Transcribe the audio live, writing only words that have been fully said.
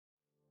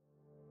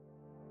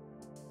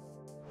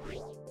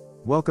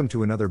Welcome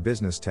to another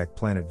Business Tech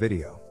Planet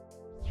video.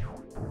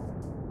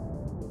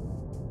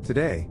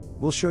 Today,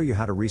 we'll show you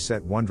how to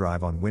reset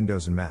OneDrive on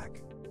Windows and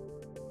Mac.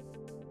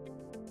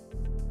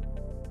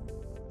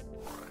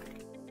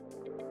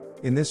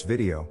 In this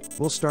video,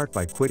 we'll start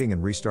by quitting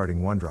and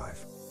restarting OneDrive.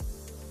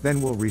 Then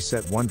we'll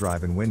reset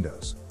OneDrive in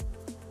Windows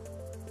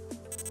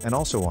and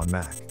also on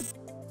Mac.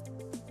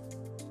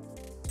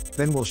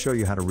 Then we'll show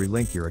you how to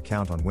relink your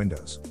account on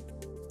Windows,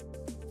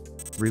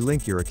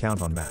 relink your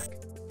account on Mac.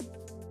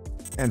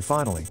 And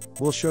finally,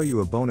 we'll show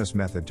you a bonus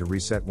method to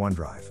reset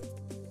OneDrive.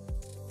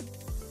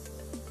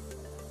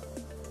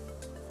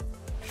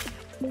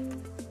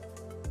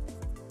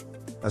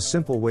 A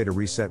simple way to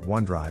reset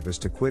OneDrive is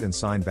to quit and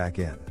sign back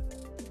in.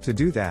 To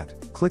do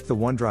that, click the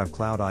OneDrive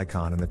cloud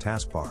icon in the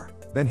taskbar,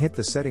 then hit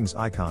the settings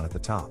icon at the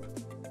top.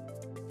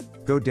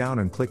 Go down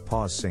and click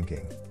pause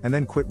syncing, and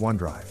then quit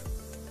OneDrive.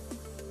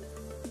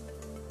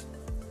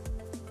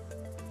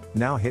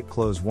 Now hit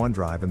close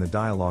OneDrive in the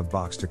dialog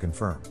box to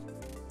confirm.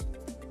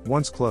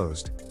 Once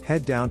closed,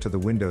 head down to the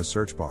Windows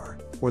search bar,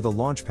 or the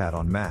Launchpad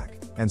on Mac,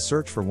 and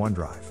search for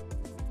OneDrive.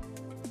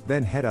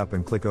 Then head up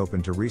and click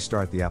Open to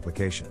restart the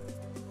application.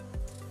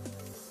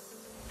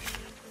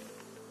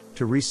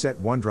 To reset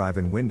OneDrive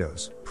in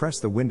Windows, press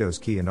the Windows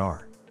key and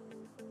R.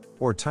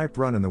 Or type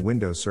Run in the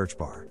Windows search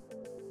bar.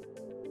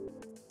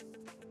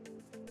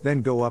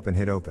 Then go up and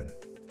hit Open.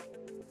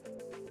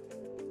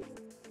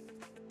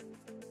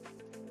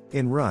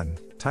 In Run,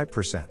 type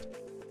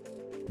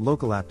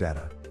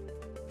 %localappdata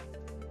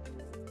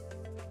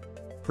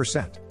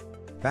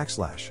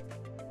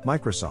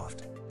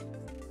 %\Microsoft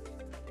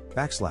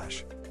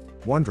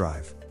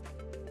 \OneDrive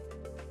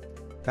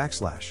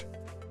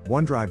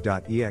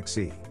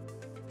 \OneDrive.exe.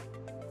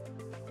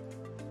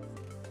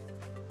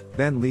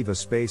 Then leave a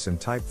space and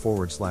type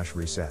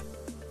 /reset.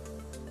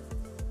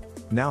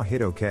 Now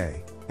hit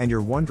OK, and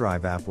your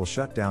OneDrive app will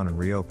shut down and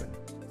reopen.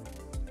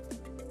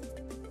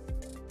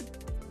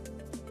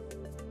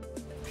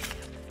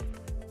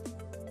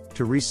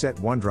 To reset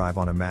OneDrive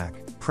on a Mac,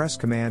 press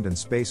Command and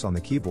space on the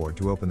keyboard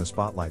to open the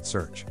Spotlight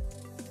search.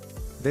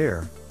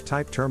 There,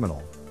 type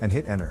Terminal, and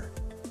hit Enter.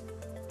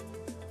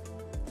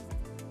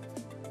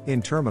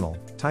 In Terminal,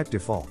 type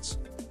defaults.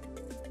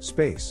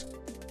 Space.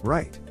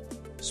 Right.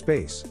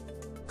 Space.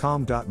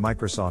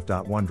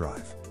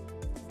 com.microsoft.OneDrive.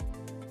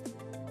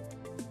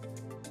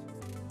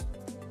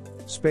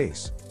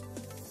 Space.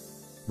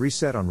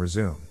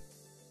 ResetOnResume.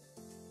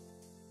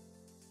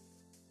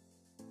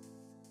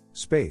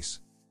 Space.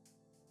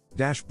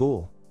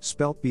 -bool,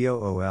 spelt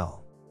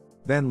bool.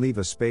 Then leave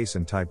a space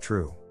and type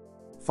true.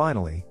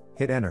 Finally,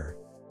 hit Enter.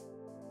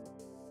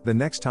 The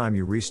next time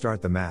you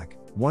restart the Mac,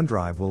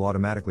 OneDrive will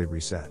automatically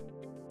reset.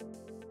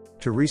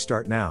 To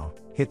restart now,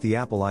 hit the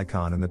Apple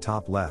icon in the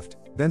top left,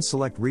 then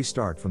select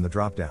Restart from the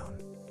drop-down.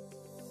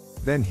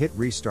 Then hit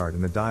Restart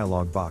in the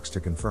dialog box to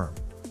confirm.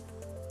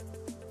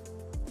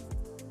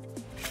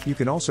 You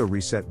can also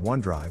reset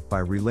OneDrive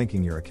by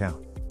relinking your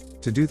account.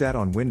 To do that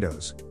on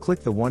Windows,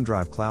 click the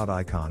OneDrive cloud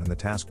icon in the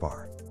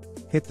taskbar.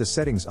 Hit the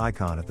Settings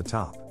icon at the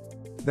top.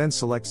 Then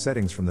select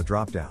Settings from the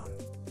drop-down.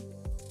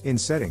 In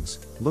Settings,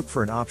 look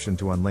for an option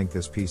to unlink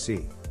this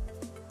PC.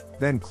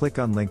 Then click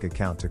Unlink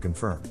Account to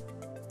confirm.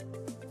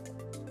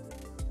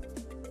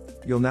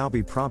 You'll now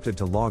be prompted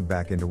to log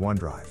back into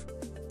OneDrive.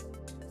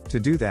 To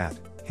do that,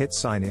 hit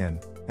Sign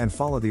In, and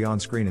follow the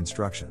on-screen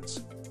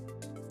instructions.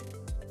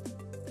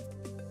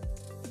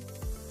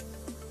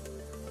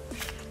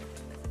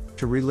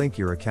 To relink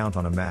your account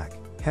on a Mac,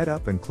 head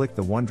up and click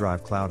the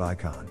OneDrive cloud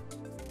icon.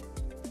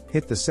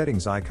 Hit the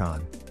Settings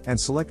icon, and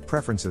select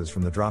Preferences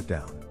from the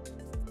drop-down.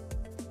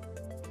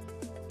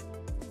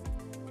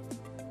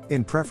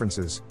 In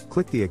Preferences,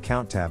 click the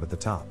Account tab at the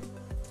top.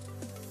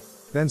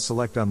 Then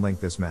select Unlink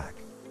this Mac.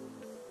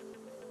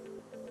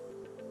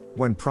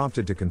 When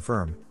prompted to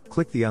confirm,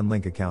 click the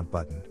Unlink Account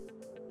button.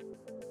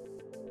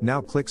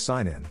 Now click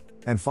Sign In,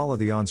 and follow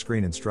the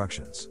on-screen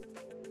instructions.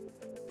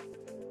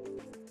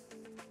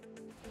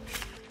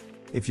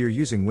 If you're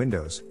using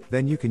Windows,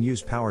 then you can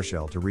use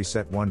PowerShell to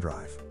reset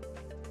OneDrive.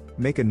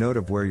 Make a note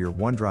of where your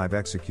OneDrive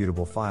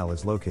executable file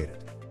is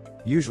located.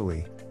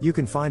 Usually, you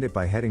can find it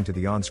by heading to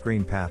the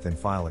on-screen path in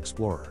File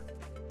Explorer.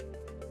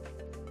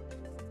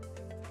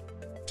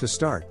 To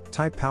start,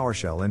 type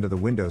PowerShell into the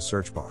Windows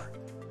search bar.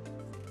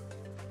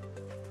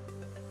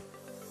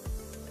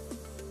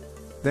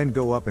 Then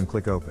go up and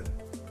click Open.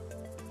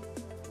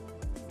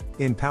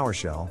 In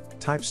PowerShell,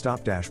 type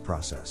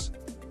stop-process.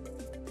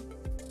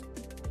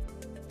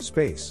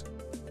 Space.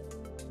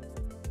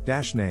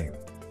 -name.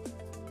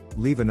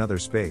 Leave another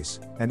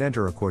space, and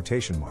enter a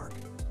quotation mark.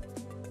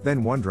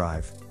 Then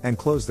OneDrive, and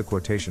close the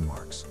quotation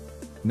marks.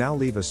 Now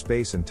leave a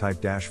space and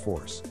type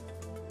 -force.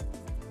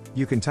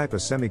 You can type a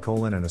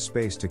semicolon and a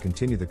space to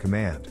continue the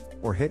command,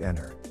 or hit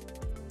Enter.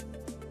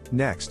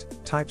 Next,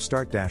 type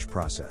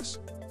start-process.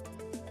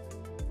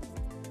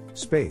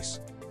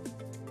 Space.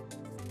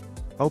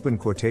 Open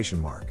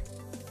quotation mark.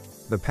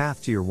 The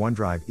path to your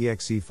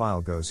OneDrive.exe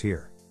file goes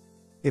here.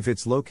 If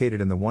it's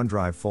located in the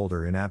OneDrive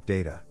folder in App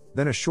Data,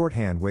 then a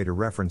shorthand way to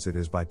reference it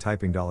is by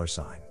typing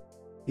 $.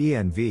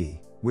 env,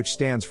 which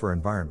stands for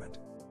environment,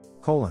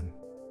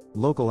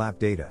 local app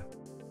data,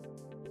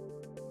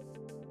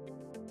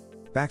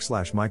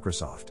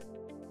 \Microsoft,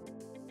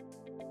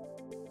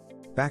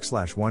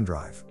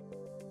 \OneDrive,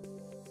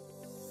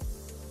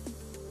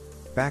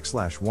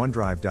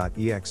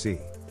 \OneDrive.exe.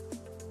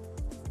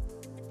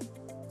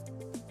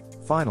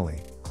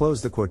 Finally,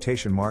 close the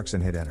quotation marks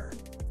and hit enter.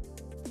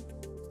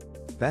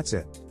 That's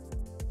it.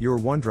 Your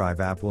OneDrive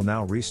app will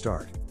now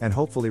restart, and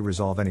hopefully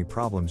resolve any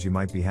problems you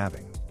might be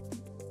having.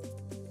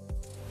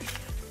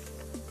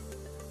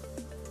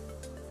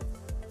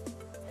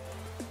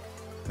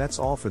 That's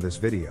all for this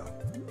video.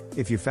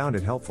 If you found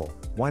it helpful,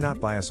 why not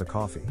buy us a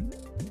coffee?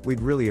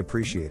 We'd really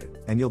appreciate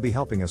it, and you'll be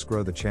helping us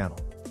grow the channel.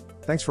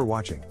 Thanks for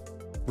watching.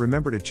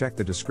 Remember to check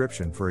the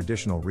description for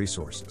additional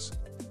resources.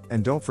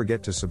 And don't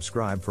forget to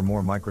subscribe for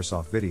more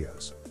Microsoft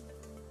videos.